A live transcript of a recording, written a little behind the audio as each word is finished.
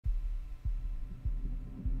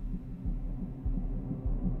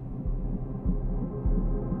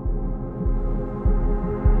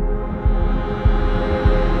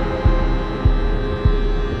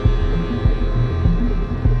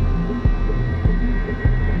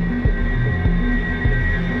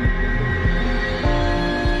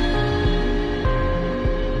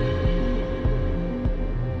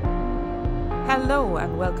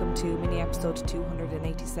and welcome to mini episode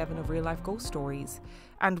 287 of Real Life Ghost Stories.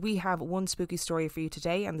 And we have one spooky story for you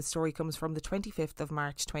today, and the story comes from the 25th of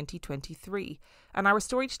March 2023. And our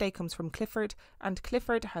story today comes from Clifford, and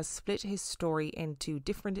Clifford has split his story into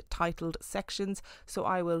different titled sections, so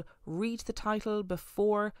I will read the title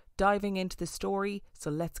before diving into the story, so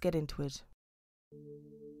let's get into it.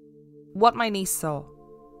 What my niece saw.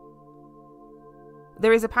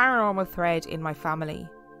 There is a paranormal thread in my family.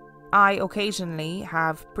 I occasionally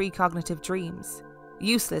have precognitive dreams.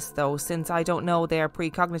 Useless though, since I don't know they are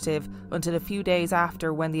precognitive until a few days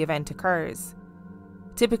after when the event occurs.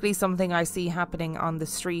 Typically something I see happening on the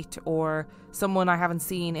street, or someone I haven't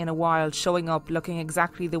seen in a while showing up looking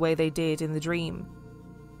exactly the way they did in the dream.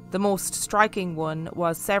 The most striking one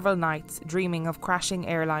was several nights dreaming of crashing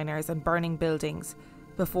airliners and burning buildings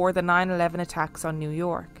before the 9/11 attacks on New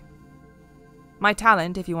York. My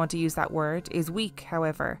talent, if you want to use that word, is weak,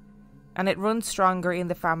 however, and it runs stronger in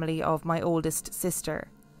the family of my oldest sister.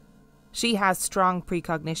 She has strong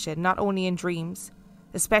precognition, not only in dreams,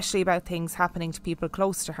 especially about things happening to people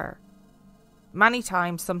close to her. Many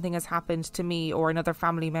times something has happened to me or another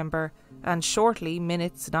family member, and shortly,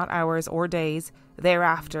 minutes, not hours or days,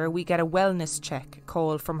 thereafter we get a wellness check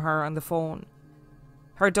call from her on the phone.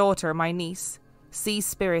 Her daughter, my niece, sees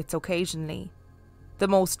spirits occasionally. The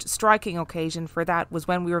most striking occasion for that was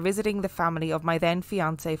when we were visiting the family of my then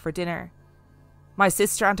fiancé for dinner. My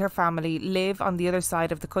sister and her family live on the other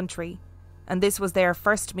side of the country, and this was their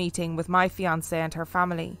first meeting with my fiancé and her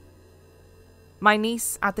family. My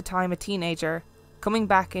niece, at the time a teenager, coming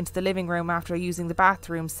back into the living room after using the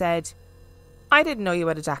bathroom, said, "I didn't know you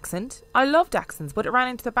had a dachshund. I love dachshunds, but it ran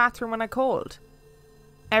into the bathroom when I called."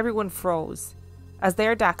 Everyone froze, as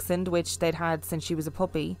their dachshund, which they'd had since she was a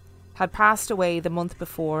puppy, had passed away the month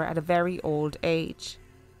before at a very old age.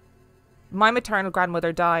 My maternal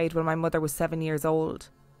grandmother died when my mother was 7 years old.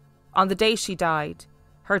 On the day she died,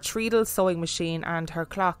 her treadle sewing machine and her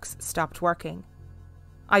clocks stopped working.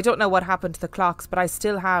 I don't know what happened to the clocks, but I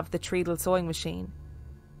still have the treadle sewing machine.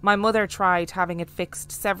 My mother tried having it fixed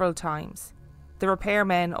several times. The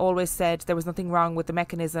repairmen always said there was nothing wrong with the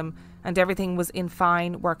mechanism and everything was in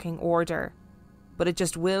fine working order, but it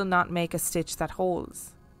just will not make a stitch that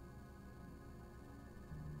holds.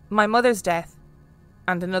 My mother's death,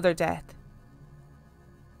 and another death.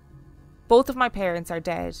 Both of my parents are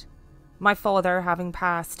dead, my father having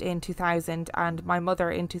passed in 2000 and my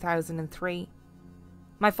mother in 2003.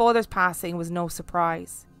 My father's passing was no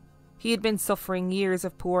surprise. He had been suffering years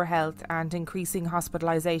of poor health and increasing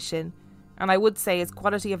hospitalisation, and I would say his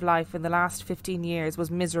quality of life in the last 15 years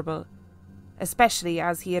was miserable, especially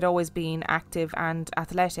as he had always been active and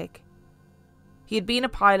athletic. He had been a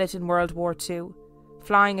pilot in World War II,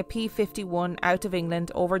 flying a P-51 out of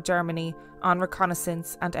England over Germany on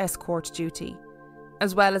reconnaissance and escort duty,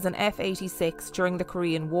 as well as an F-86 during the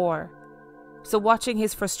Korean War. So watching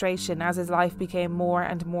his frustration as his life became more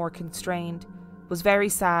and more constrained was very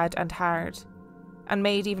sad and hard, and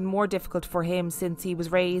made even more difficult for him since he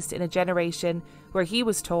was raised in a generation where he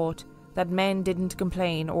was taught that men didn't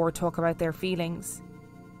complain or talk about their feelings.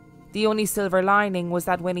 The only silver lining was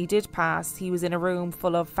that when he did pass, he was in a room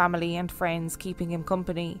full of family and friends keeping him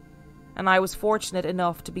company, and I was fortunate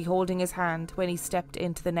enough to be holding his hand when he stepped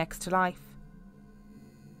into the next life.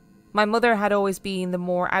 My mother had always been the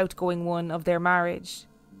more outgoing one of their marriage.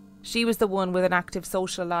 She was the one with an active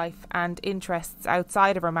social life and interests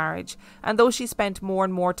outside of her marriage, and though she spent more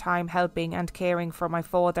and more time helping and caring for my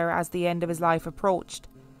father as the end of his life approached,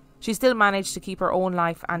 she still managed to keep her own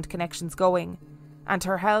life and connections going, and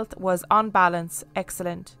her health was on balance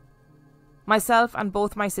excellent. Myself and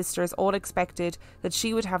both my sisters all expected that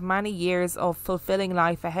she would have many years of fulfilling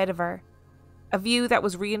life ahead of her, a view that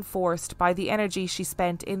was reinforced by the energy she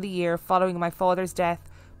spent in the year following my father's death,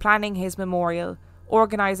 planning his memorial,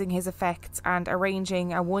 organising his effects and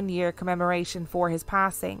arranging a one-year commemoration for his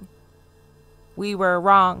passing. We were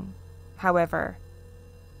wrong, however.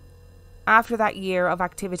 After that year of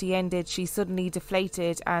activity ended, she suddenly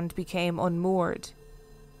deflated and became unmoored.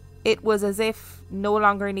 It was as if, no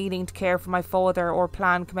longer needing to care for my father or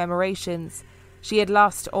plan commemorations, she had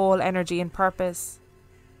lost all energy and purpose.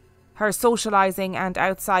 Her socialising and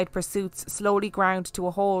outside pursuits slowly ground to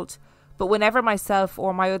a halt, but whenever myself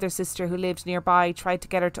or my other sister who lived nearby tried to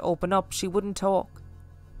get her to open up, she wouldn't talk,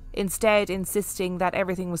 instead insisting that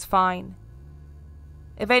everything was fine.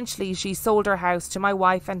 Eventually, she sold her house to my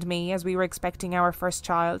wife and me as we were expecting our first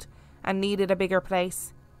child and needed a bigger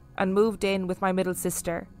place, and moved in with my middle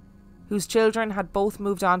sister, whose children had both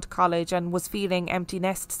moved on to college and was feeling empty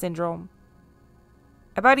nest syndrome.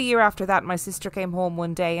 About a year after that, my sister came home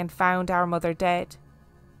one day and found our mother dead.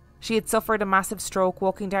 She had suffered a massive stroke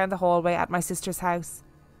walking down the hallway at my sister's house,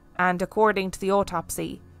 and according to the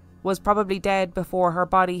autopsy, was probably dead before her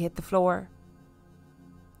body hit the floor.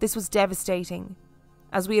 This was devastating,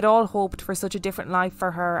 as we had all hoped for such a different life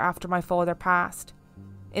for her after my father passed,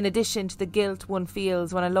 in addition to the guilt one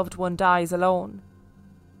feels when a loved one dies alone.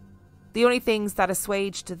 The only things that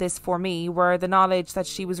assuaged this for me were the knowledge that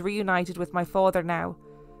she was reunited with my father now,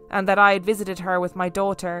 and that I had visited her with my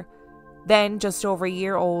daughter, then just over a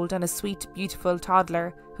year old and a sweet, beautiful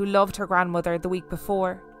toddler who loved her grandmother the week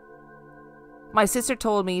before. My sister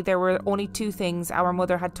told me there were only two things our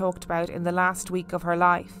mother had talked about in the last week of her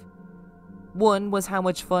life. One was how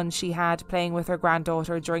much fun she had playing with her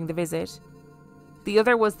granddaughter during the visit. The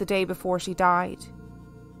other was the day before she died.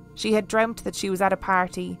 She had dreamt that she was at a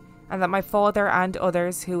party and that my father and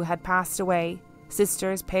others who had passed away,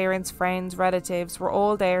 sisters, parents, friends, relatives, were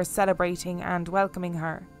all there celebrating and welcoming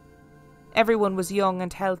her. Everyone was young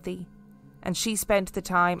and healthy, and she spent the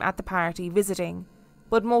time at the party visiting,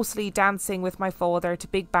 but mostly dancing with my father to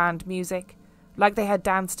big band music, like they had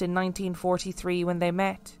danced in 1943 when they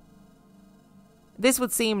met. This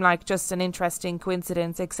would seem like just an interesting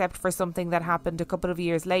coincidence except for something that happened a couple of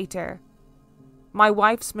years later. My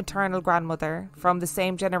wife's maternal grandmother, from the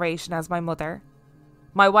same generation as my mother.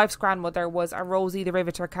 My wife's grandmother was a Rosie the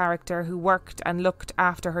Riveter character who worked and looked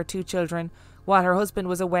after her two children while her husband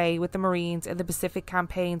was away with the Marines in the Pacific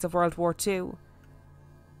campaigns of World War II.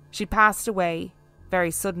 She passed away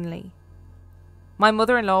very suddenly. My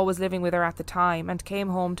mother-in-law was living with her at the time and came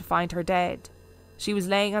home to find her dead. She was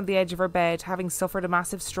laying on the edge of her bed, having suffered a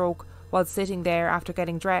massive stroke while sitting there after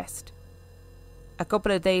getting dressed. A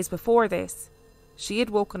couple of days before this, she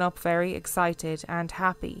had woken up very excited and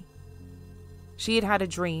happy. She had had a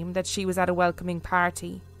dream that she was at a welcoming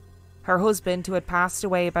party. Her husband, who had passed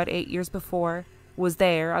away about 8 years before, was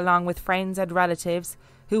there along with friends and relatives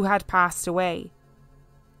who had passed away.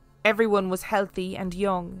 Everyone was healthy and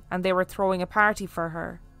young, and they were throwing a party for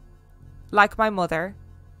her. Like my mother,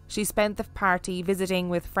 she spent the party visiting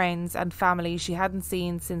with friends and family she hadn't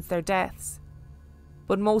seen since their deaths,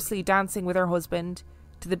 but mostly dancing with her husband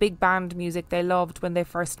to the big band music they loved when they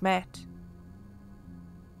first met.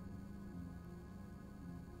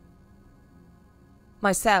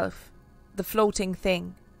 Myself, the floating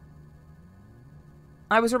thing.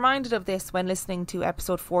 I was reminded of this when listening to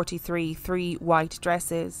episode 43, 3 White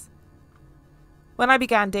Dresses. When I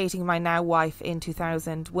began dating my now wife in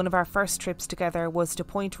 2000, one of our first trips together was to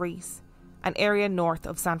Point Reyes, an area north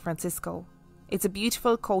of San Francisco. It's a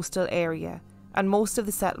beautiful coastal area, and most of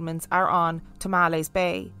the settlements are on Tamales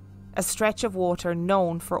Bay, a stretch of water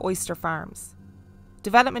known for oyster farms.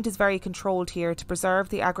 Development is very controlled here to preserve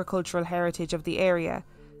the agricultural heritage of the area,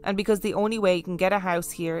 and because the only way you can get a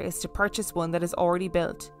house here is to purchase one that is already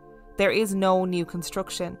built, there is no new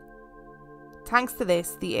construction. Thanks to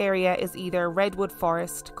this, the area is either redwood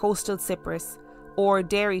forest, coastal cypress, or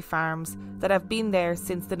dairy farms that have been there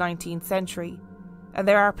since the 19th century, and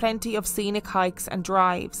there are plenty of scenic hikes and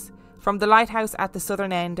drives, from the lighthouse at the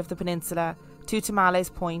southern end of the peninsula to Tamales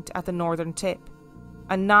Point at the northern tip.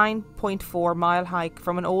 A 9.4-mile hike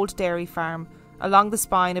from an old dairy farm along the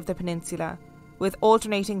spine of the peninsula, with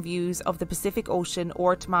alternating views of the Pacific Ocean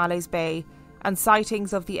or Tamales Bay and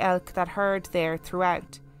sightings of the elk that herd there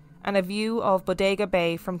throughout, and a view of Bodega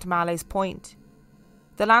Bay from Tamales Point.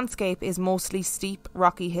 The landscape is mostly steep,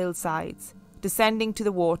 rocky hillsides, descending to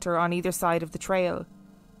the water on either side of the trail,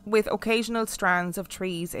 with occasional strands of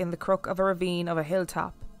trees in the crook of a ravine of a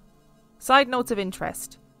hilltop. Side notes of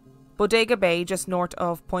interest. Bodega Bay, just north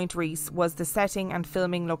of Point Reyes, was the setting and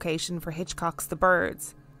filming location for Hitchcock's The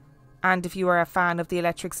Birds. And if you are a fan of The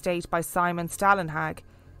Electric State by Simon Stalenhag,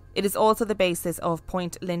 it is also the basis of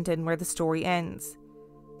Point Linden, where the story ends.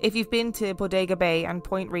 If you've been to Bodega Bay and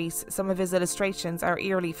Point Reyes, some of his illustrations are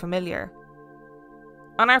eerily familiar.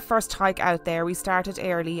 On our first hike out there, we started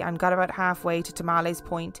early and got about halfway to Tamales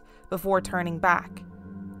Point before turning back,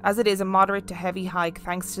 as it is a moderate to heavy hike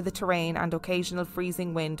thanks to the terrain and occasional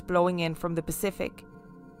freezing wind blowing in from the Pacific.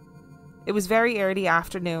 It was very early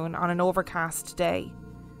afternoon on an overcast day,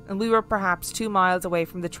 and we were perhaps 2 miles away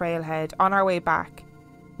from the trailhead on our way back,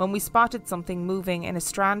 when we spotted something moving in a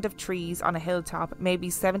strand of trees on a hilltop maybe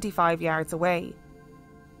 75 yards away.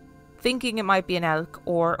 Thinking it might be an elk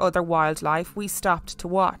or other wildlife, we stopped to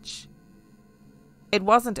watch. It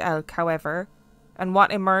wasn't elk, however, and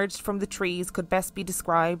what emerged from the trees could best be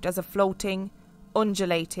described as a floating,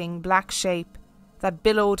 undulating black shape that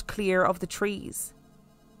billowed clear of the trees.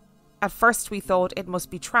 At first we thought it must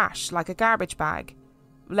be trash, like a garbage bag,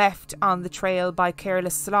 left on the trail by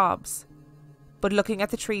careless slobs. But looking at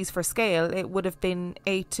the trees for scale, it would have been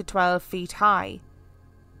 8 to 12 feet high.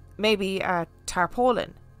 Maybe a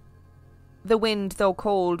tarpaulin. The wind, though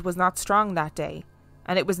cold, was not strong that day,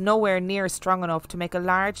 and it was nowhere near strong enough to make a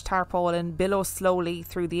large tarpaulin billow slowly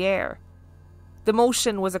through the air. The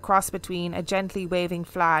motion was a cross between a gently waving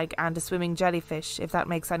flag and a swimming jellyfish, if that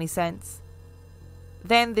makes any sense.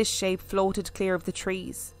 Then this shape floated clear of the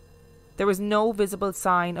trees. There was no visible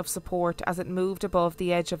sign of support as it moved above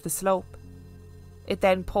the edge of the slope. It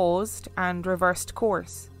then paused and reversed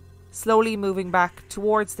course, slowly moving back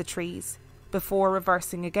towards the trees, before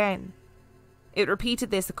reversing again. It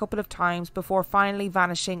repeated this a couple of times before finally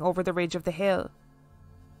vanishing over the ridge of the hill.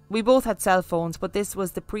 We both had cell phones, but this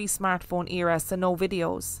was the pre-smartphone era, so no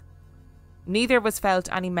videos. Neither of us felt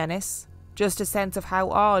any menace, just a sense of how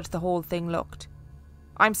odd the whole thing looked.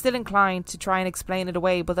 I'm still inclined to try and explain it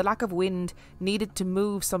away, but the lack of wind needed to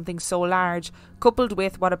move something so large, coupled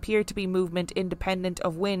with what appeared to be movement independent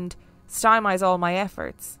of wind, stymies all my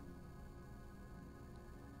efforts.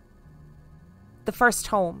 The first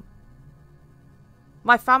home.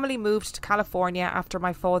 My family moved to California after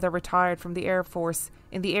my father retired from the Air Force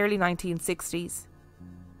in the early 1960s.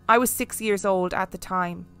 I was 6 years old at the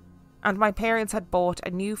time, and my parents had bought a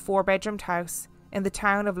new 4-bedroomed house in the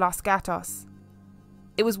town of Los Gatos.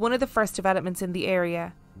 It was one of the first developments in the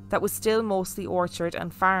area that was still mostly orchard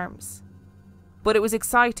and farms. But it was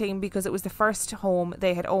exciting because it was the first home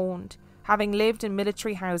they had owned, having lived in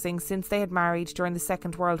military housing since they had married during the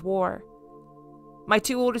Second World War. My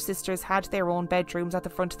 2 older sisters had their own bedrooms at the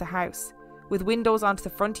front of the house, with windows onto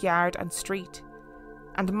the front yard and street,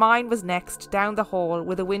 and mine was next down the hall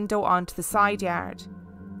with a window onto the side yard.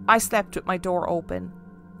 I slept with my door open.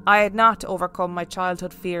 I had not overcome my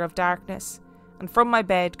childhood fear of darkness, and from my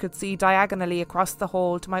bed could see diagonally across the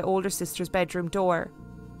hall to my older sister's bedroom door.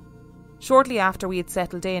 Shortly after we had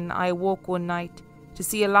settled in, I awoke one night to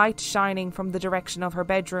see a light shining from the direction of her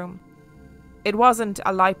bedroom. It wasn't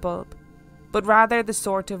a light bulb, but rather the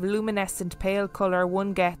sort of luminescent pale colour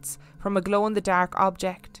one gets from a glow-in-the-dark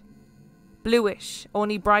object. Bluish,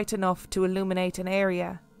 only bright enough to illuminate an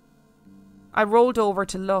area. I rolled over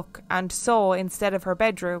to look and saw, instead of her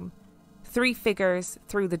bedroom, 3 figures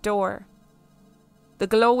through the door. The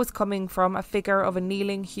glow was coming from a figure of a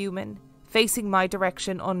kneeling human, facing my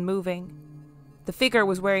direction unmoving. The figure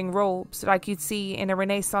was wearing robes like you'd see in a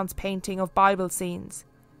Renaissance painting of Bible scenes,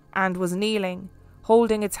 and was kneeling,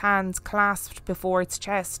 holding its hands clasped before its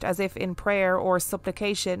chest as if in prayer or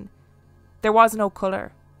supplication. There was no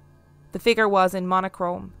colour. The figure was in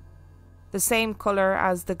monochrome, the same colour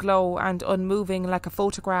as the glow and unmoving like a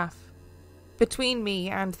photograph. Between me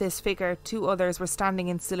and this figure, 2 others were standing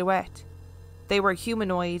in silhouette. They were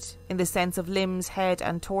humanoid in the sense of limbs, head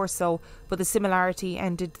and torso, but the similarity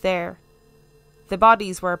ended there. The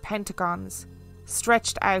bodies were pentagons,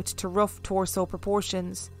 stretched out to rough torso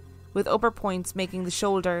proportions, with upper points making the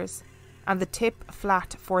shoulders, and the tip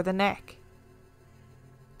flat for the neck.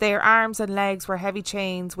 Their arms and legs were heavy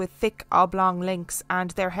chains with thick oblong links,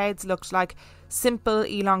 and their heads looked like simple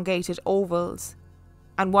elongated ovals,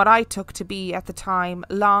 and what I took to be at the time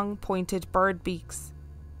long pointed bird beaks.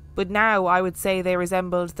 But now I would say they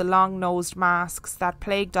resembled the long-nosed masks that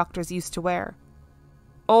plague doctors used to wear.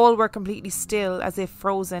 All were completely still, as if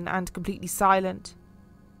frozen, and completely silent.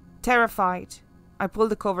 Terrified, I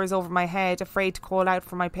pulled the covers over my head, afraid to call out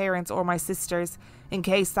for my parents or my sisters, in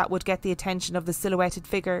case that would get the attention of the silhouetted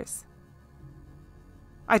figures.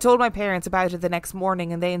 I told my parents about it the next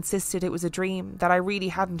morning, and they insisted it was a dream, that I really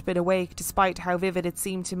hadn't been awake despite how vivid it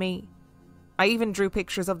seemed to me. I even drew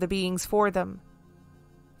pictures of the beings for them.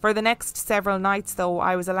 For the next several nights, though,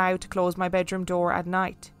 I was allowed to close my bedroom door at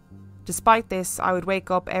night. Despite this, I would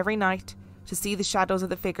wake up every night to see the shadows of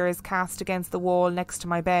the figures cast against the wall next to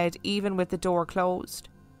my bed, even with the door closed.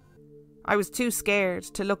 I was too scared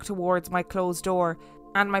to look towards my closed door,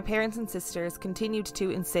 and my parents and sisters continued to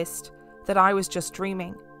insist that I was just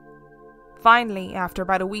dreaming. Finally, after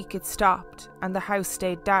about a week, it stopped, and the house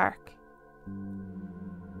stayed dark.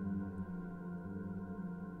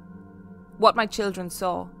 What my children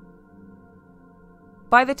saw.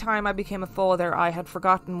 By the time I became a father, I had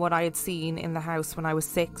forgotten what I had seen in the house when I was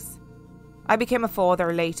 6. I became a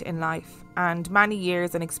father late in life, and many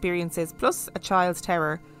years and experiences, plus a child's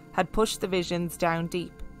terror, had pushed the visions down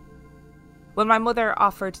deep. When my mother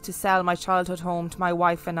offered to sell my childhood home to my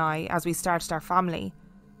wife and I as we started our family,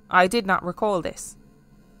 I did not recall this.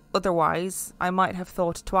 Otherwise, I might have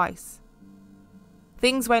thought twice.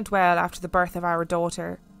 Things went well after the birth of our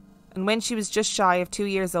daughter, and when she was just shy of 2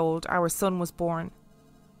 years old, our son was born.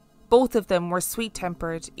 Both of them were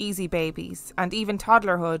sweet-tempered, easy babies, and even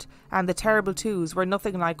toddlerhood and the terrible twos were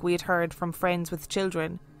nothing like we had heard from friends with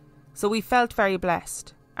children, so we felt very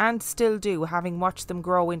blessed, and still do, having watched them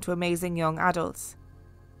grow into amazing young adults.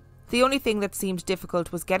 The only thing that seemed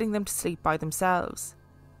difficult was getting them to sleep by themselves.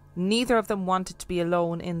 Neither of them wanted to be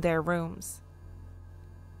alone in their rooms.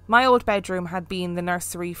 My old bedroom had been the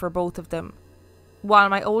nursery for both of them, while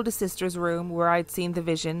my oldest sister's room, where I'd seen the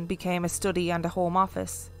vision, became a study and a home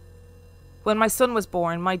office. When my son was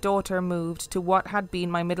born, my daughter moved to what had been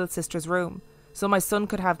my middle sister's room, so my son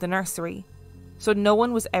could have the nursery, so no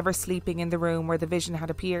one was ever sleeping in the room where the vision had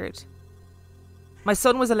appeared. My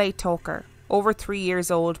son was a late talker, over 3 years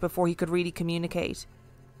old before he could really communicate,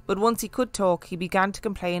 but once he could talk, he began to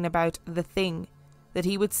complain about the thing that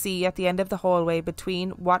he would see at the end of the hallway between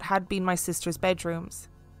what had been my sister's bedrooms.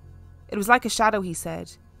 It was like a shadow, he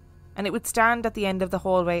said, and it would stand at the end of the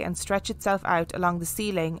hallway and stretch itself out along the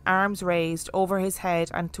ceiling, arms raised over his head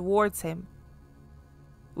and towards him.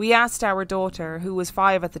 We asked our daughter, who was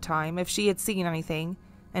 5 at the time, if she had seen anything,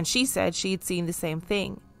 and she said she had seen the same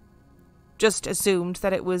thing. Just assumed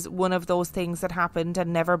that it was one of those things that happened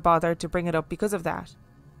and never bothered to bring it up because of that.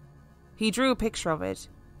 He drew a picture of it,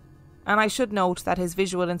 and I should note that his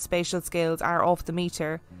visual and spatial skills are off the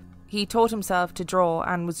meter. He taught himself to draw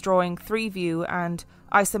and was drawing 3-view and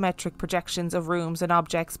isometric projections of rooms and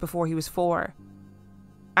objects before he was 4.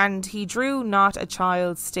 And he drew not a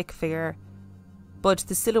child's stick figure, but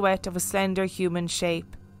the silhouette of a slender human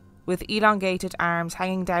shape, with elongated arms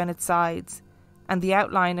hanging down its sides, and the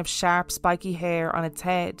outline of sharp spiky hair on its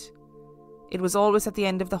head. It was always at the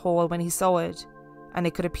end of the hall when he saw it, and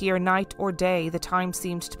it could appear night or day. The time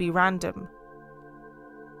seemed to be random.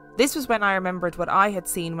 This was when I remembered what I had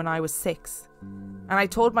seen when I was 6, and I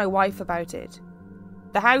told my wife about it.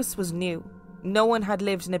 The house was new. No one had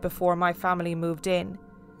lived in it before my family moved in,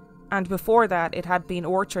 and before that it had been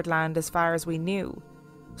orchard land as far as we knew,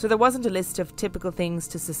 so there wasn't a list of typical things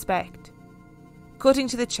to suspect. Cutting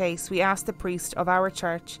to the chase, we asked the priest of our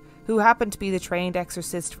church, who happened to be the trained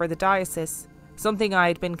exorcist for the diocese, something I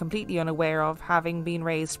had been completely unaware of, having been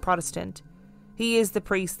raised Protestant. He is the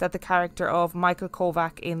priest that the character of Michael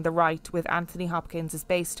Kovac in The Rite with Anthony Hopkins is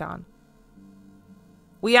based on.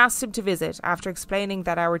 We asked him to visit after explaining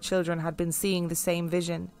that our children had been seeing the same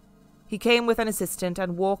vision. He came with an assistant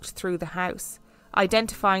and walked through the house,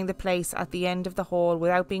 identifying the place at the end of the hall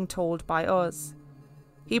without being told by us.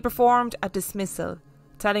 He performed a dismissal,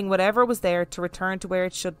 telling whatever was there to return to where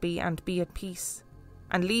it should be and be at peace,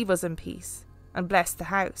 and leave us in peace, and bless the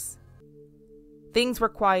house. Things were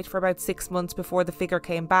quiet for about 6 months before the figure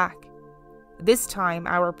came back. This time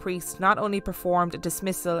our priest not only performed a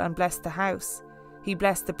dismissal and blessed the house, he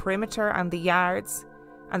blessed the perimeter and the yards,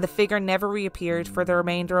 and the figure never reappeared for the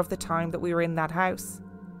remainder of the time that we were in that house.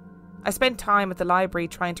 I spent time at the library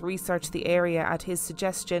trying to research the area at his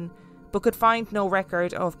suggestion, but could find no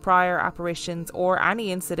record of prior apparitions or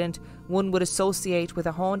any incident one would associate with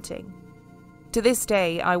a haunting. To this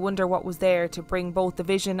day, I wonder what was there to bring both the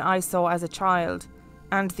vision I saw as a child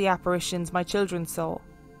and the apparitions my children saw.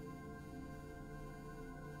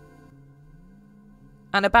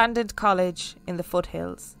 An abandoned college in the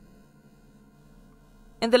Foothills.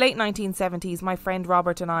 In the late 1970s, my friend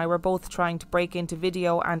Robert and I were both trying to break into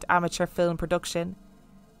video and amateur film production.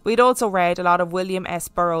 We'd also read a lot of William S.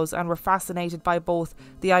 Burroughs and were fascinated by both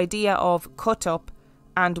the idea of cut-up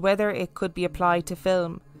and whether it could be applied to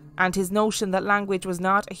film, and his notion that language was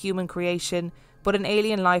not a human creation but an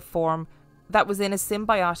alien life form that was in a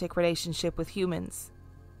symbiotic relationship with humans.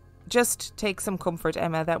 Just take some comfort,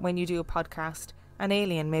 Emma, that when you do a podcast, an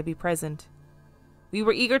alien may be present. We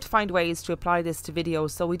were eager to find ways to apply this to video,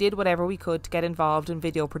 so we did whatever we could to get involved in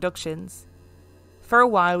video productions. For a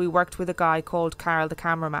while we worked with a guy called Carl the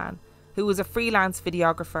cameraman, who was a freelance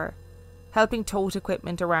videographer, helping tote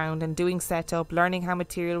equipment around and doing setup, learning how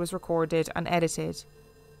material was recorded and edited.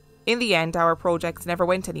 In the end, our projects never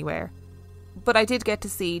went anywhere, but I did get to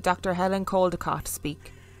see Dr. Helen Caldecott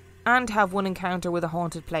speak, and have one encounter with a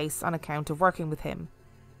haunted place on account of working with him.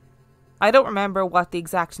 I don't remember what the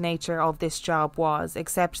exact nature of this job was,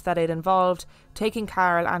 except that it involved taking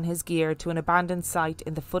Carl and his gear to an abandoned site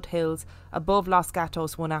in the foothills above Los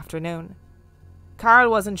Gatos one afternoon.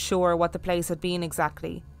 Carl wasn't sure what the place had been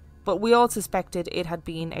exactly, but we all suspected it had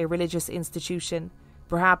been a religious institution,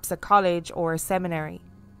 perhaps a college or a seminary.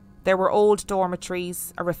 There were old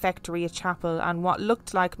dormitories, a refectory, a chapel, and what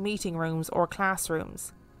looked like meeting rooms or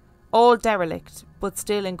classrooms, all derelict, but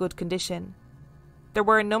still in good condition. There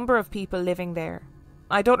were a number of people living there.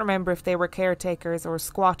 I don't remember if they were caretakers or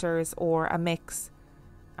squatters or a mix,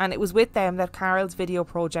 and it was with them that Carl's video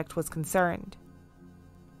project was concerned.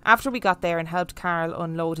 After we got there and helped Carl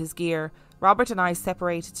unload his gear, Robert and I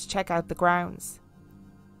separated to check out the grounds.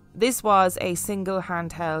 This was a single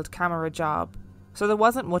handheld camera job, so there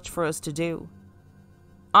wasn't much for us to do.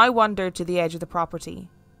 I wandered to the edge of the property.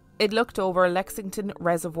 It looked over Lexington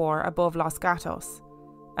Reservoir above Los Gatos,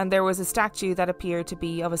 and there was a statue that appeared to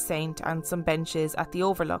be of a saint and some benches at the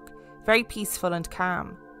overlook, very peaceful and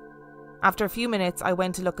calm. After a few minutes, I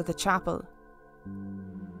went to look at the chapel.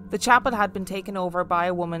 The chapel had been taken over by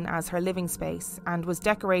a woman as her living space and was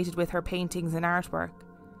decorated with her paintings and artwork,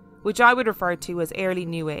 which I would refer to as early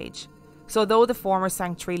New Age. So though the former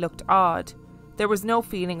sanctuary looked odd, there was no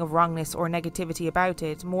feeling of wrongness or negativity about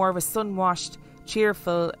it, more of a sun-washed,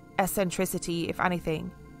 cheerful eccentricity, if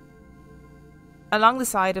anything. Along the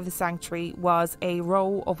side of the sanctuary was a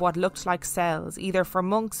row of what looked like cells, either for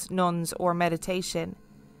monks, nuns, or meditation.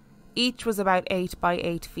 Each was about 8 by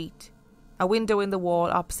 8 feet, a window in the wall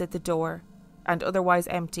opposite the door, and otherwise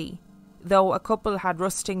empty, though a couple had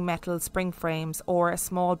rusting metal spring frames or a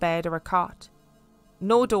small bed or a cot.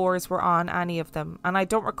 No doors were on any of them, and I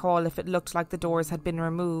don't recall if it looked like the doors had been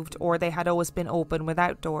removed or they had always been open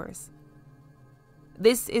without doors.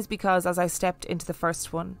 This is because as I stepped into the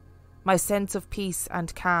first one, my sense of peace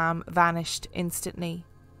and calm vanished instantly,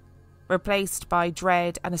 replaced by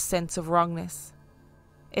dread and a sense of wrongness.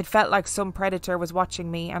 It felt like some predator was watching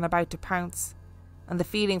me and about to pounce, and the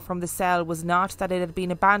feeling from the cell was not that it had been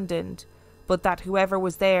abandoned, but that whoever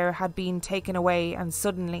was there had been taken away and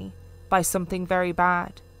suddenly, by something very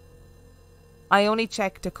bad. I only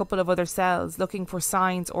checked a couple of other cells looking for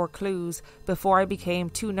signs or clues before I became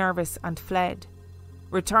too nervous and fled,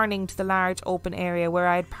 returning to the large open area where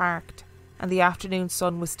I had parked and the afternoon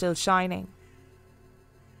sun was still shining.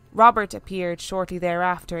 Robert appeared shortly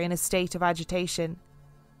thereafter in a state of agitation.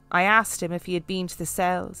 I asked him if he had been to the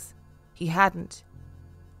cells. He hadn't,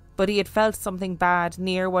 but he had felt something bad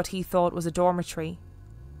near what he thought was a dormitory.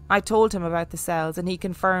 I told him about the cells and he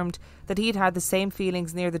confirmed that he had had the same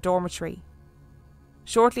feelings near the dormitory.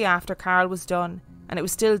 Shortly after, Carl was done and it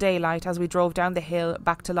was still daylight as we drove down the hill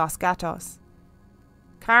back to Los Gatos.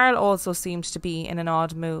 Carl also seemed to be in an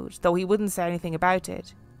odd mood, though he wouldn't say anything about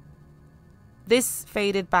it. This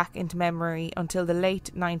faded back into memory until the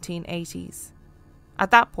late 1980s.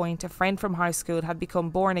 At that point, a friend from high school had become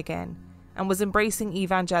born again and was embracing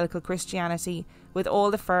evangelical Christianity with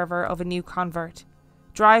all the fervour of a new convert,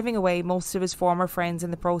 driving away most of his former friends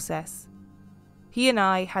in the process. He and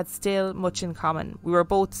I had still much in common. We were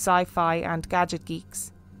both sci-fi and gadget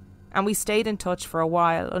geeks, and we stayed in touch for a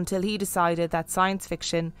while until he decided that science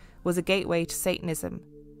fiction was a gateway to Satanism.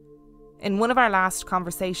 In one of our last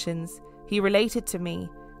conversations, he related to me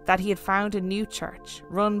that he had found a new church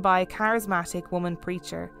run by a charismatic woman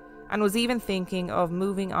preacher and was even thinking of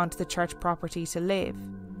moving onto the church property to live.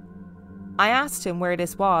 I asked him where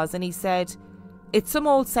this was and he said, "It's some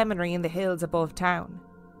old seminary in the hills above town."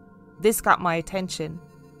 This got my attention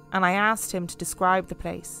and I asked him to describe the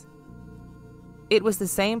place. It was the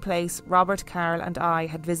same place Robert, Carl and I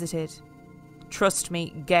had visited. "Trust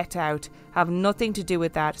me, get out. Have nothing to do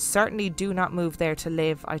with that. Certainly do not move there to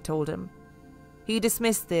live," I told him. He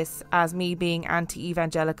dismissed this as me being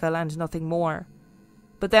anti-evangelical and nothing more.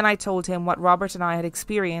 But then I told him what Robert and I had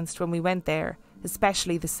experienced when we went there,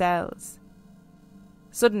 especially the cells.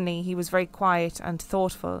 Suddenly he was very quiet and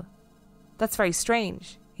thoughtful. "That's very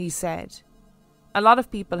strange," he said. "A lot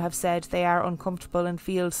of people have said they are uncomfortable and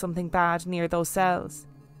feel something bad near those cells.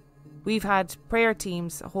 We've had prayer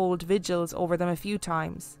teams hold vigils over them a few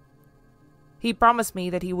times." He promised me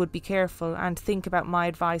that he would be careful and think about my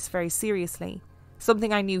advice very seriously,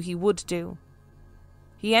 something I knew he would do.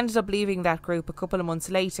 He ended up leaving that group a couple of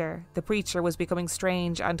months later. The preacher was becoming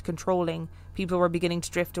strange and controlling, people were beginning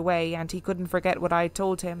to drift away, and he couldn't forget what I had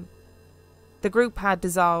told him. The group had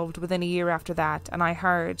dissolved within a year after that, and I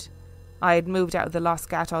heard, I had moved out of the Los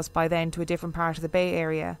Gatos by then to a different part of the Bay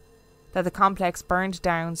Area, that the complex burned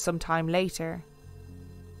down some time later.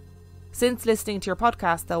 Since listening to your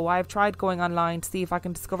podcast, though, I have tried going online to see if I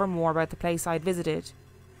can discover more about the place I had visited.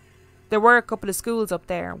 There were a couple of schools up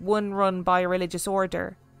there, one run by a religious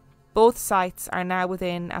order. Both sites are now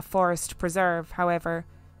within a forest preserve, however,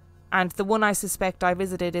 and the one I suspect I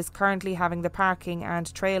visited is currently having the parking and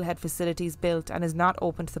trailhead facilities built and is not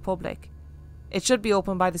open to the public. It should be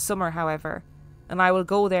open by the summer, however, and I will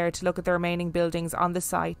go there to look at the remaining buildings on the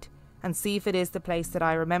site and see if it is the place that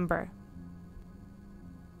I remember.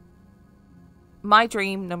 My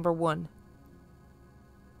dream number 1.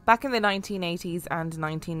 Back in the 1980s and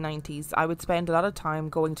 1990s, I would spend a lot of time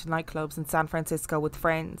going to nightclubs in San Francisco with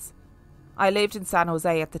friends. I lived in San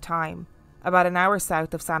Jose at the time, about an hour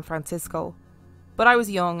south of San Francisco, but I was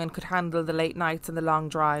young and could handle the late nights and the long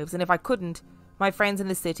drives, and if I couldn't, my friends in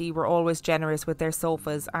the city were always generous with their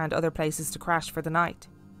sofas and other places to crash for the night.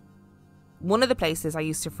 One of the places I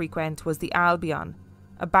used to frequent was the Albion,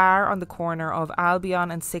 a bar on the corner of Albion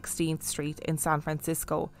and 16th Street in San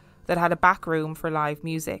Francisco that had a back room for live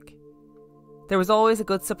music. There was always a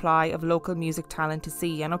good supply of local music talent to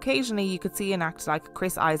see, and occasionally you could see an act like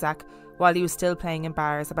Chris Isaak while he was still playing in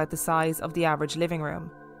bars about the size of the average living room.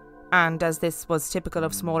 And as this was typical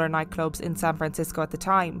of smaller nightclubs in San Francisco at the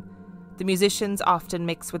time, the musicians often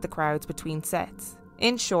mixed with the crowds between sets.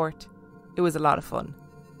 In short, it was a lot of fun.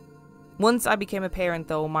 Once I became a parent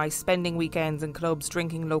though, my spending weekends in clubs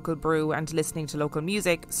drinking local brew and listening to local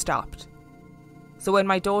music stopped. So when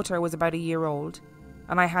my daughter was about a year old,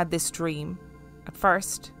 and I had this dream, at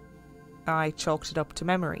first, I chalked it up to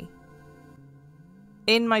memory.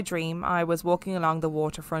 In my dream, I was walking along the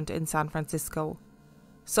waterfront in San Francisco,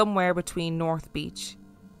 somewhere between North Beach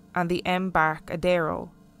and the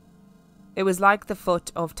Embarcadero. It was like the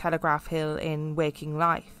foot of Telegraph Hill in Waking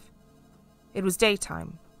Life. It was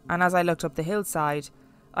daytime, and as I looked up the hillside,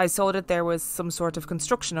 I saw that there was some sort of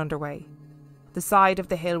construction underway. The side of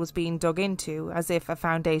the hill was being dug into, as if a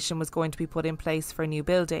foundation was going to be put in place for a new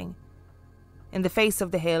building. In the face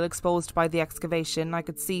of the hill, exposed by the excavation, I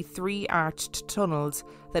could see 3 arched tunnels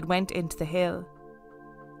that went into the hill.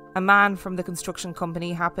 A man from the construction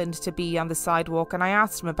company happened to be on the sidewalk, and I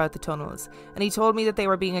asked him about the tunnels, and he told me that they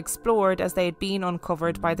were being explored as they had been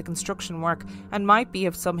uncovered by the construction work and might be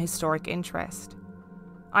of some historic interest.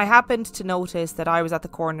 I happened to notice that I was at the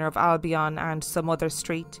corner of Albion and some other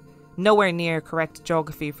street, nowhere near correct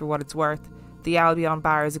geography for what it's worth. The Albion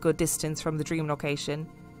bar is a good distance from the dream location,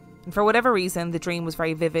 and for whatever reason the dream was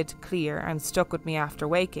very vivid, clear, and stuck with me after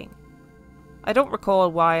waking. I don't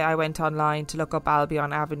recall why I went online to look up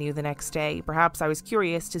Albion Avenue the next day. Perhaps I was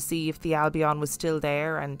curious to see if the Albion was still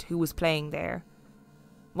there and who was playing there.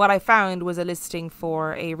 What I found was a listing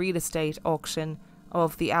for a real estate auction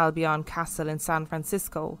of the Albion Castle in San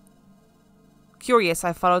Francisco. Curious,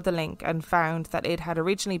 I followed the link and found that it had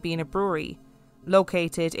originally been a brewery,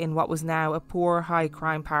 located in what was now a poor,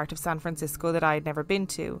 high-crime part of San Francisco that I had never been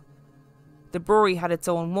to. The brewery had its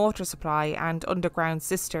own water supply and underground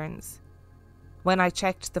cisterns. When I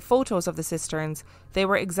checked the photos of the cisterns, they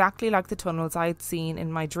were exactly like the tunnels I had seen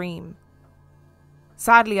in my dream.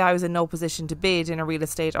 Sadly, I was in no position to bid in a real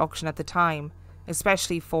estate auction at the time,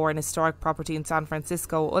 especially for an historic property in San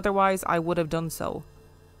Francisco, otherwise I would have done so.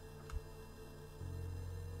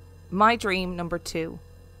 My dream number 2.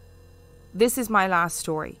 This is my last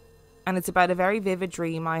story, and it's about a very vivid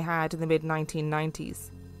dream I had in the mid-1990s.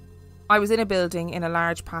 I was in a building in a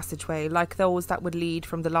large passageway, like those that would lead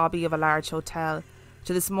from the lobby of a large hotel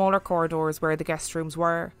to the smaller corridors where the guest rooms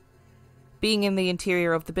were. Being in the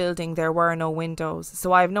interior of the building, there were no windows,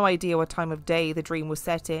 so I have no idea what time of day the dream was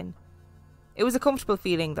set in. It was a comfortable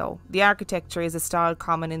feeling though. The architecture is a style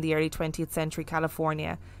common in the early 20th century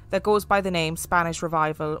California that goes by the name Spanish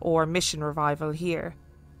Revival or Mission Revival here.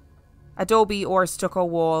 Adobe or stucco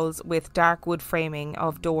walls with dark wood framing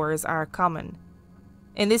of doors are common.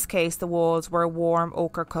 In this case, the walls were a warm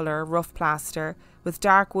ochre colour, rough plaster, with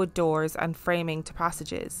dark wood doors and framing to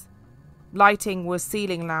passages. Lighting was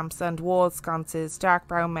ceiling lamps and wall sconces, dark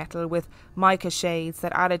brown metal with mica shades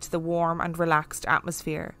that added to the warm and relaxed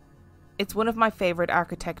atmosphere. It's one of my favourite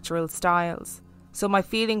architectural styles, so my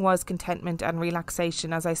feeling was contentment and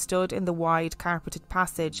relaxation as I stood in the wide carpeted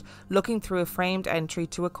passage, looking through a framed entry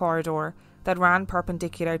to a corridor that ran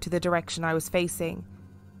perpendicular to the direction I was facing,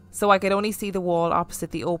 so I could only see the wall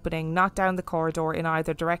opposite the opening, not down the corridor in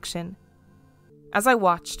either direction. As I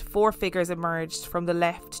watched, 4 figures emerged from the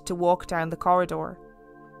left to walk down the corridor.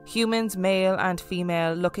 Humans, male and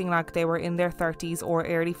female, looking like they were in their 30s or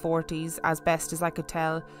early 40s, as best as I could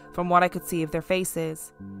tell from what I could see of their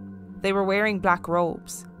faces. They were wearing black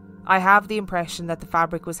robes. I have the impression that the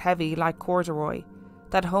fabric was heavy, like corduroy,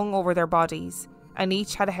 that hung over their bodies, and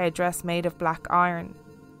each had a headdress made of black iron.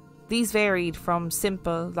 These varied from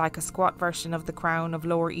simple, like a squat version of the crown of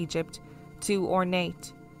Lower Egypt, to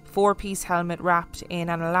ornate, 4-piece helmet wrapped in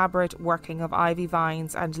an elaborate working of ivy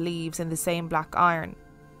vines and leaves in the same black iron.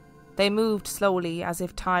 They moved slowly, as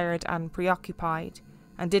if tired and preoccupied,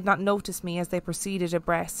 and did not notice me as they proceeded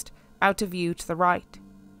abreast, out of view to the right.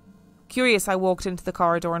 Curious, I walked into the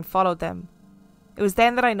corridor and followed them. It was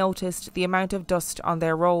then that I noticed the amount of dust on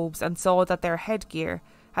their robes and saw that their headgear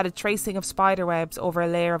had a tracing of spiderwebs over a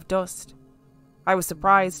layer of dust. I was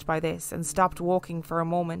surprised by this and stopped walking for a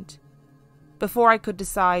moment. Before I could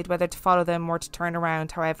decide whether to follow them or to turn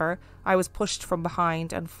around, however, I was pushed from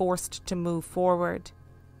behind and forced to move forward.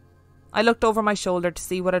 I looked over my shoulder to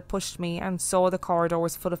see what had pushed me and saw the corridor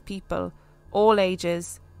was full of people, all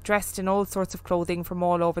ages, dressed in all sorts of clothing from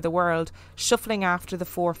all over the world, shuffling after the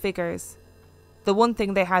 4 figures. The one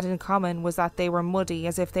thing they had in common was that they were muddy,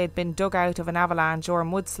 as if they had been dug out of an avalanche or a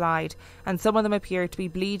mudslide, and some of them appeared to be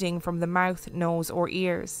bleeding from the mouth, nose or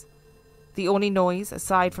ears. The only noise,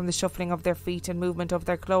 aside from the shuffling of their feet and movement of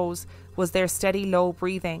their clothes, was their steady low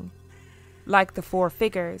breathing. Like the 4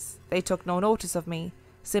 figures, they took no notice of me,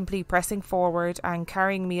 simply pressing forward and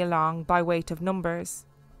carrying me along by weight of numbers.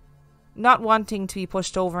 Not wanting to be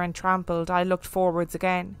pushed over and trampled, I looked forwards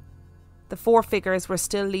again. The 4 figures were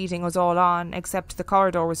still leading us all on, except the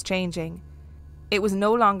corridor was changing. It was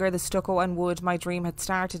no longer the stucco and wood my dream had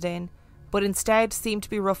started in, but instead seemed to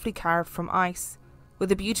be roughly carved from ice,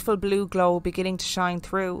 with a beautiful blue glow beginning to shine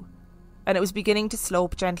through, and it was beginning to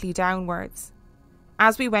slope gently downwards.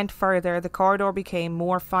 As we went further, the corridor became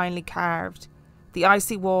more finely carved, the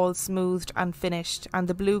icy walls smoothed and finished, and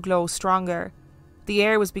the blue glow stronger. The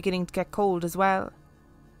air was beginning to get cold as well.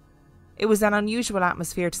 It was an unusual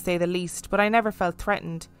atmosphere to say the least, but I never felt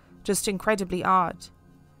threatened, just incredibly odd.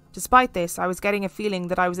 Despite this, I was getting a feeling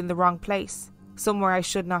that I was in the wrong place, somewhere I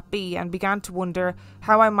should not be, and began to wonder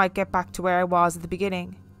how I might get back to where I was at the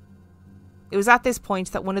beginning. It was at this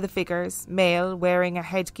point that one of the figures, male, wearing a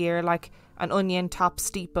headgear like an onion top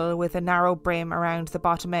steeple with a narrow brim around the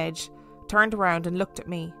bottom edge, turned around and looked at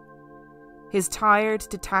me. His tired,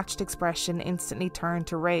 detached expression instantly turned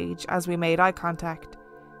to rage as we made eye contact,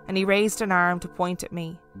 and he raised an arm to point at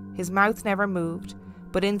me. His mouth never moved,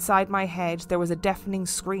 but inside my head there was a deafening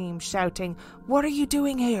scream shouting, "What are you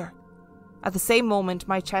doing here?" At the same moment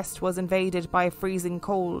my chest was invaded by a freezing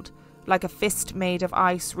cold, like a fist made of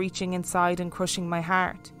ice reaching inside and crushing my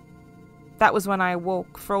heart. That was when I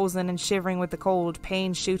awoke, frozen and shivering with the cold,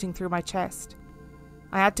 pain shooting through my chest.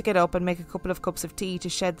 I had to get up and make a couple of cups of tea to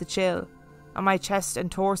shed the chill, and my chest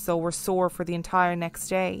and torso were sore for the entire next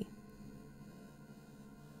day.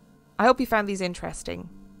 I hope you found these interesting.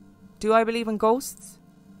 Do I believe in ghosts?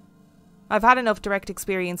 I've had enough direct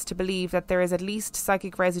experience to believe that there is at least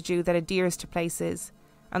psychic residue that adheres to places,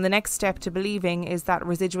 and the next step to believing is that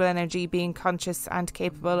residual energy being conscious and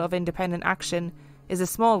capable of independent action is a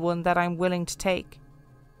small one that I'm willing to take.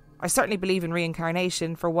 I certainly believe in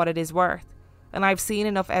reincarnation for what it is worth, and I've seen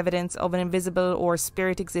enough evidence of an invisible or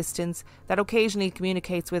spirit existence that occasionally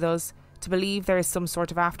communicates with us to believe there is some sort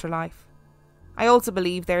of afterlife. I also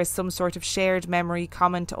believe there is some sort of shared memory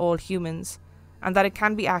common to all humans, and that it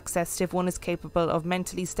can be accessed if one is capable of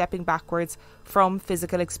mentally stepping backwards from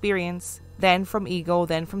physical experience, then from ego,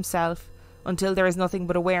 then from self, until there is nothing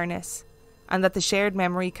but awareness, and that the shared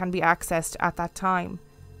memory can be accessed at that time.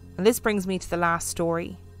 And this brings me to the last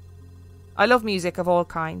story. I love music of all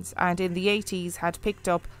kinds, and in the 80s had picked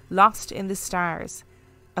up Lost in the Stars,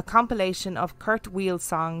 a compilation of Kurt Weill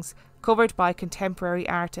songs covered by contemporary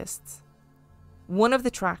artists. One of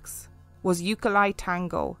the tracks was Ukulele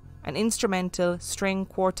Tango, an instrumental string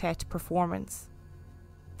quartet performance.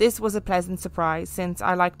 This was a pleasant surprise since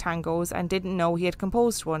I like tangos and didn't know he had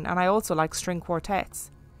composed one, and I also like string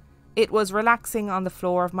quartets. It was relaxing on the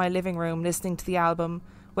floor of my living room listening to the album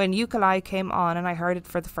when Ukulele came on and I heard it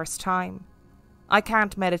for the first time. I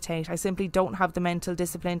can't meditate, I simply don't have the mental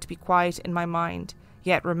discipline to be quiet in my mind,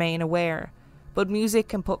 yet remain aware, but music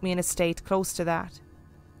can put me in a state close to that.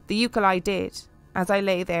 The ukulele did, as I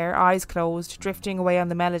lay there, eyes closed, drifting away on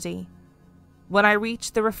the melody. When I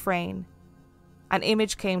reached the refrain, an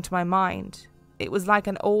image came to my mind. It was like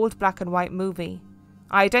an old black and white movie.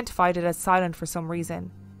 I identified it as silent for some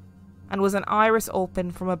reason, and was an iris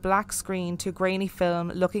open from a black screen to grainy film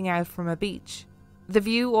looking out from a beach. The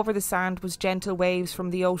view over the sand was gentle waves from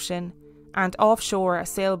the ocean, and offshore a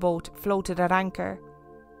sailboat floated at anchor.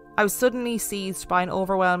 I was suddenly seized by an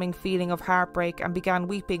overwhelming feeling of heartbreak and began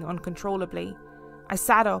weeping uncontrollably. I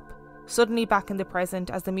sat up, suddenly back in the present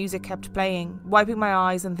as the music kept playing, wiping my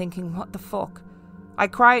eyes and thinking, what the fuck? I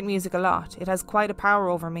cry at music a lot, it has quite a power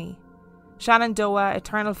over me. Shenandoah,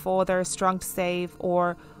 Eternal Father, Strong to Save,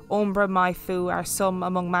 or Ombra My Fu are some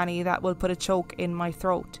among many that will put a choke in my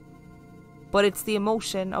throat. But it's the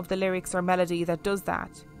emotion of the lyrics or melody that does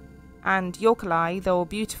that. And Ukulele, though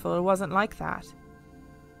beautiful, wasn't like that.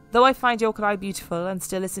 Though I find Ukulele beautiful and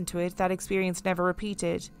still listen to it, that experience never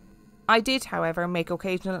repeated. I did, however, make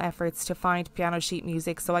occasional efforts to find piano sheet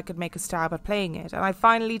music so I could make a stab at playing it, and I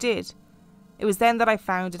finally did. It was then that I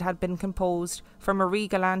found it had been composed for Marie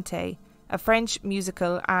Galante, a French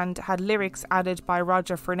musical, and had lyrics added by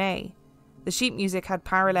Roger Ferney. The sheet music had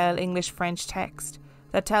parallel English-French text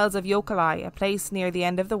that tells of Ukulele, a place near the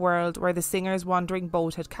end of the world where the singer's wandering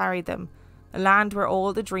boat had carried them, a land where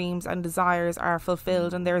all the dreams and desires are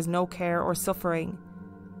fulfilled and there is no care or suffering.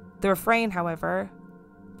 The refrain, however,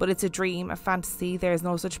 but it's a dream, a fantasy, there is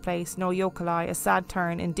no such place, no Ukulele, a sad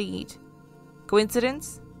turn indeed.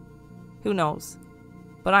 Coincidence? Who knows?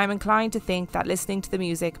 But I'm inclined to think that listening to the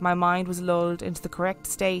music, my mind was lulled into the correct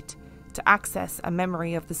state to access a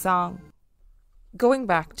memory of the song. Going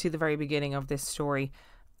back to the very beginning of this story,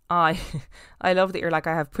 I love that you're like,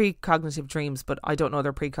 I have precognitive dreams, but I don't know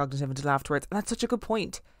they're precognitive until afterwards. And that's such a good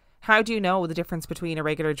point. How do you know the difference between a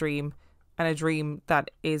regular dream and a dream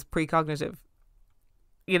that is precognitive?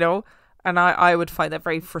 You know? And I would find that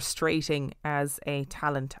very frustrating as a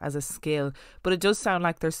talent, as a skill. But it does sound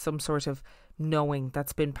like there's some sort of knowing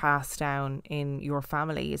that's been passed down in your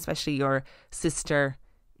family, especially your sister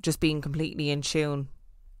just being completely in tune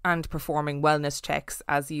and performing wellness checks,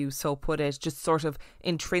 as you so put it, just sort of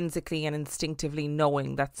intrinsically and instinctively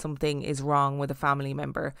knowing that something is wrong with a family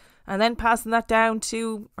member and then passing that down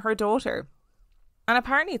to her daughter. And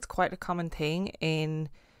apparently it's quite a common thing in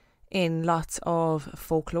lots of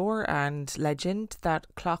folklore and legend that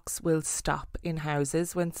clocks will stop in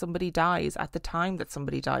houses when somebody dies, at the time that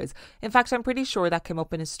somebody dies. In fact, I'm pretty sure that came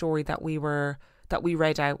up in a story that we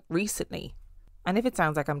read out recently. And if it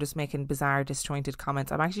sounds like I'm just making bizarre, disjointed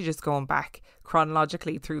comments, I'm actually just going back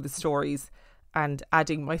chronologically through the stories and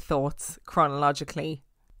adding my thoughts chronologically.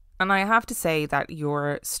 And I have to say that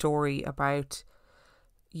your story about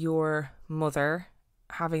your mother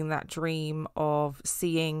having that dream of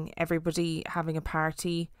seeing everybody having a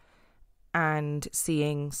party and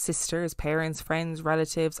seeing sisters, parents, friends,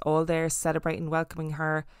 relatives, all there celebrating, welcoming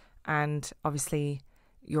her, and obviously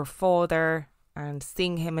your father, and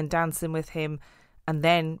seeing him and dancing with him, and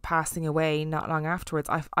then passing away not long afterwards.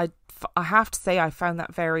 I have to say I found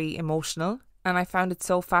that very emotional, and I found it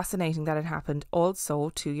so fascinating that it happened also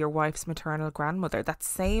to your wife's maternal grandmother. That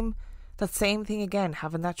same thing again,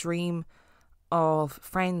 having that dream of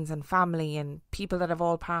friends and family and people that have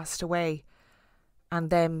all passed away, and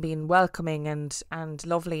them being welcoming and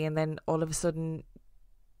lovely, and then all of a sudden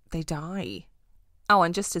they die. Oh,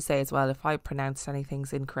 and just to say as well, if I pronounced any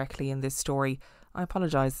things incorrectly in this story, I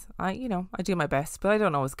apologise. I do my best, but I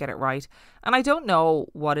don't always get it right. And I don't know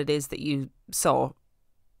what it is that you saw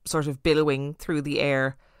sort of billowing through the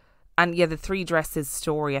air. And yeah, the three dresses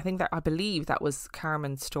story, I believe that was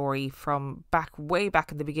Carmen's story from way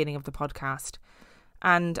back in the beginning of the podcast.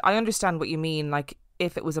 And I understand what you mean. Like,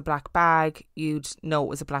 if it was a black bag, you'd know it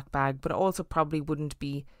was a black bag, but it also probably wouldn't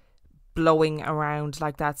be blowing around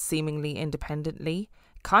like that seemingly independently.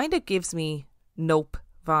 Kind of gives me Nope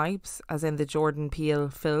vibes, as in the Jordan Peele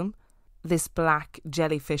film. This black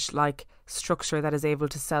jellyfish-like structure that is able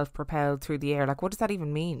to self-propel through the air. Like, what does that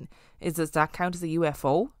even mean? Does that count as a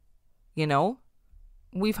UFO? You know?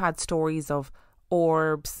 We've had stories of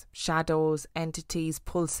orbs, shadows, entities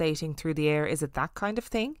pulsating through the air. Is it that kind of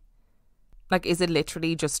thing? Like, is it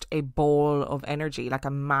literally just a ball of energy, like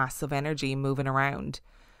a mass of energy moving around?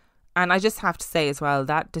 And I just have to say as well,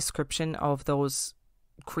 that description of those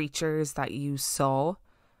creatures that you saw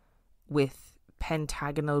with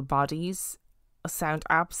pentagonal bodies sound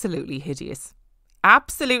absolutely hideous.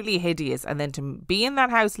 Absolutely hideous. And then to be in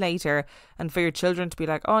that house later and for your children to be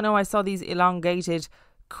like, oh no, I saw these elongated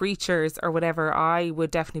creatures or whatever, I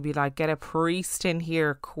would definitely be like, get a priest in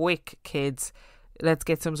here quick, kids. Let's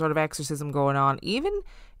get some sort of exorcism going on. Even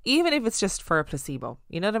if it's just for a placebo.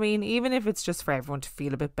 You know what I mean? Even if it's just for everyone to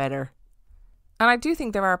feel a bit better. And I do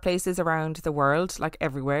think there are places around the world, like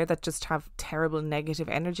everywhere, that just have terrible negative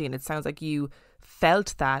energy. And it sounds like you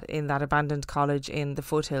felt that in that abandoned college in the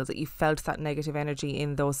Foothills, that you felt that negative energy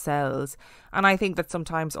in those cells. And I think that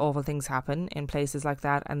sometimes awful things happen in places like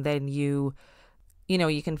that. And then you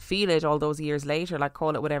can feel it all those years later, like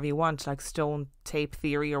call it whatever you want, like stone tape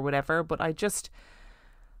theory or whatever. But I just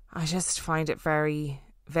find it very,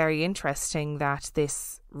 very interesting that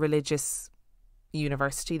this religious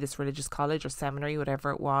university, this religious college or seminary,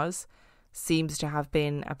 whatever it was, seems to have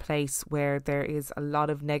been a place where there is a lot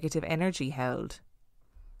of negative energy held.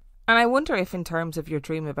 And I wonder if, in terms of your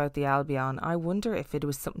dream about the Albion, I wonder if it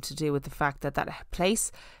was something to do with the fact that that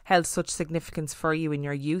place held such significance for you in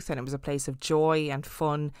your youth, and it was a place of joy and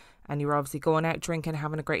fun, and you were obviously going out drinking,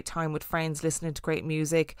 having a great time with friends, listening to great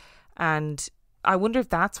music. And I wonder if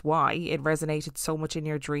that's why it resonated so much in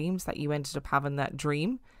your dreams, that you ended up having that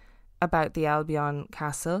dream about the Albion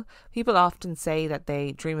Castle. People often say that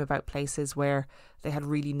they dream about places where they had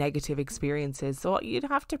really negative experiences. So you'd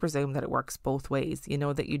have to presume that it works both ways. You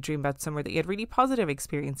know, that you dream about somewhere that you had really positive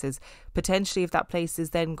experiences. Potentially if that place is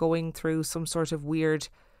then going through some sort of weird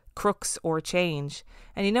crux or change.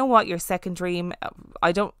 And you know what? Your second dream,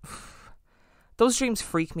 those dreams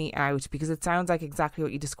freak me out, because it sounds like exactly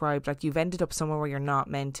what you described. Like, you've ended up somewhere where you're not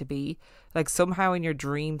meant to be. Like, somehow in your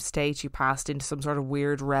dream state you passed into some sort of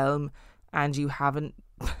weird realm and you haven't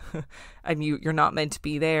and you're not meant to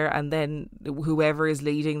be there, and then whoever is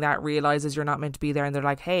leading that realizes you're not meant to be there, and they're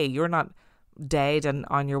like, hey, you're not dead and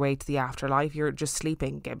on your way to the afterlife, you're just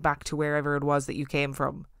sleeping, get back to wherever it was that you came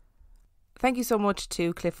from. Thank you so much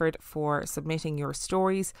to Clifford for submitting your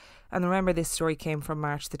stories. And remember, this story came from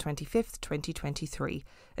March the 25th, 2023.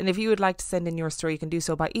 And if you would like to send in your story, you can do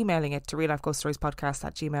so by emailing it to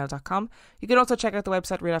reallifeghoststoriespodcast@gmail.com. You can also check out the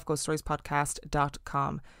website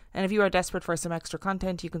reallifeghoststoriespodcast.com. And if you are desperate for some extra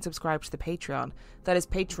content, you can subscribe to the Patreon. That is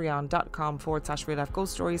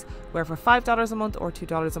patreon.com/reallifeghoststories, where for $5 a month or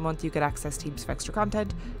 $2 a month, you get access to heaps of extra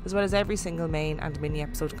content, as well as every single main and mini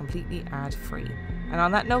episode completely ad-free. And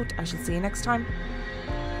on that note, I shall see you next time.